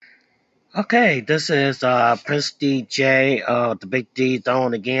Okay, this is Prince DJ, the Big D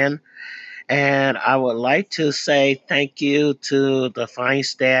Zone again, and I would like to say thank you to the fine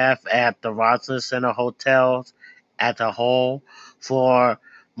staff at the Roslyn Center Hotels as a whole for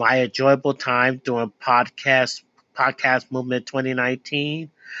my enjoyable time doing podcast movement 2019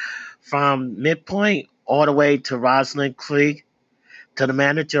 from Midpoint all the way to Roslyn Creek. To the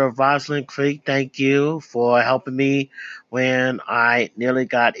manager of Rosalind Creek, thank you for helping me when I nearly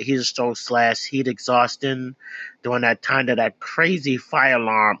got heat stroke slash heat exhaustion during that time of that crazy fire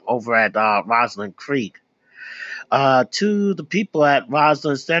alarm over at Rosalind Creek. To the people at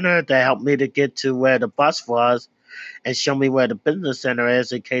Rosalind Center that helped me to get to where the bus was and show me where the business center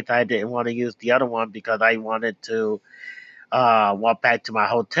is in case I didn't want to use the other one because I wanted to walk back to my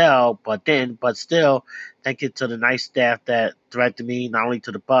hotel. But still, thank you to the nice staff that directed me not only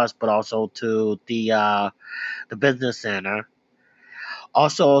to the bus but also to the business center.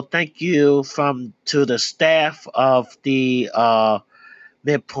 Also, thank you from to the staff of the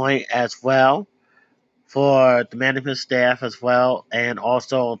Midpoint as well for the management staff as well, and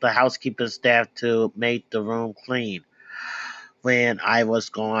also the housekeeping staff to make the room clean when I was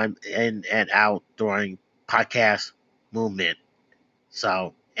going in and out during podcast movement.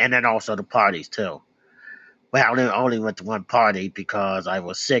 So, and then also the parties too. Well, I only went to one party because I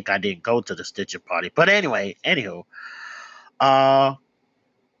was sick. I didn't go to the Stitcher party. But anyway, anywho, uh,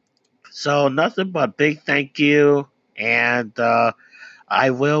 so nothing but big thank you, and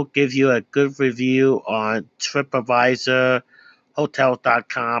I will give you a good review on TripAdvisor,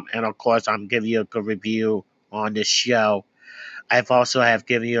 Hotels.com, and of course, I'm giving you a good review on this show. I've also have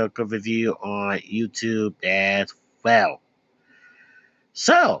given you a good review on YouTube as well.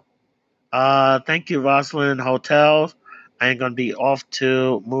 So, thank you, Rosalind Hotels. I'm going to be off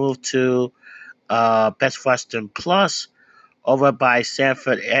to move to Best Western Plus over by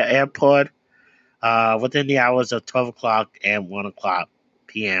Sanford Airport within the hours of 12 o'clock and 1 o'clock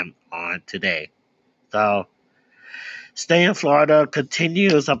p.m. on today. So, stay in Florida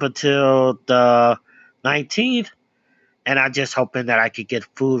continues up until the 19th, and I'm just hoping that I could get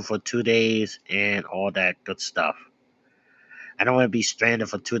food for 2 days and all that good stuff. I don't want to be stranded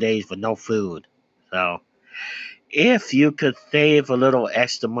for 2 days with no food. So, if you could save a little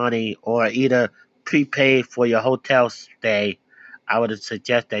extra money or either prepay for your hotel stay, I would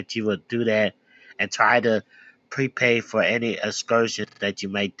suggest that you would do that and try to prepay for any excursions that you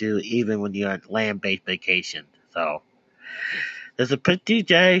might do even when you're on land based vacation. So, this is Prince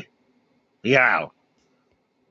DJ. We are out.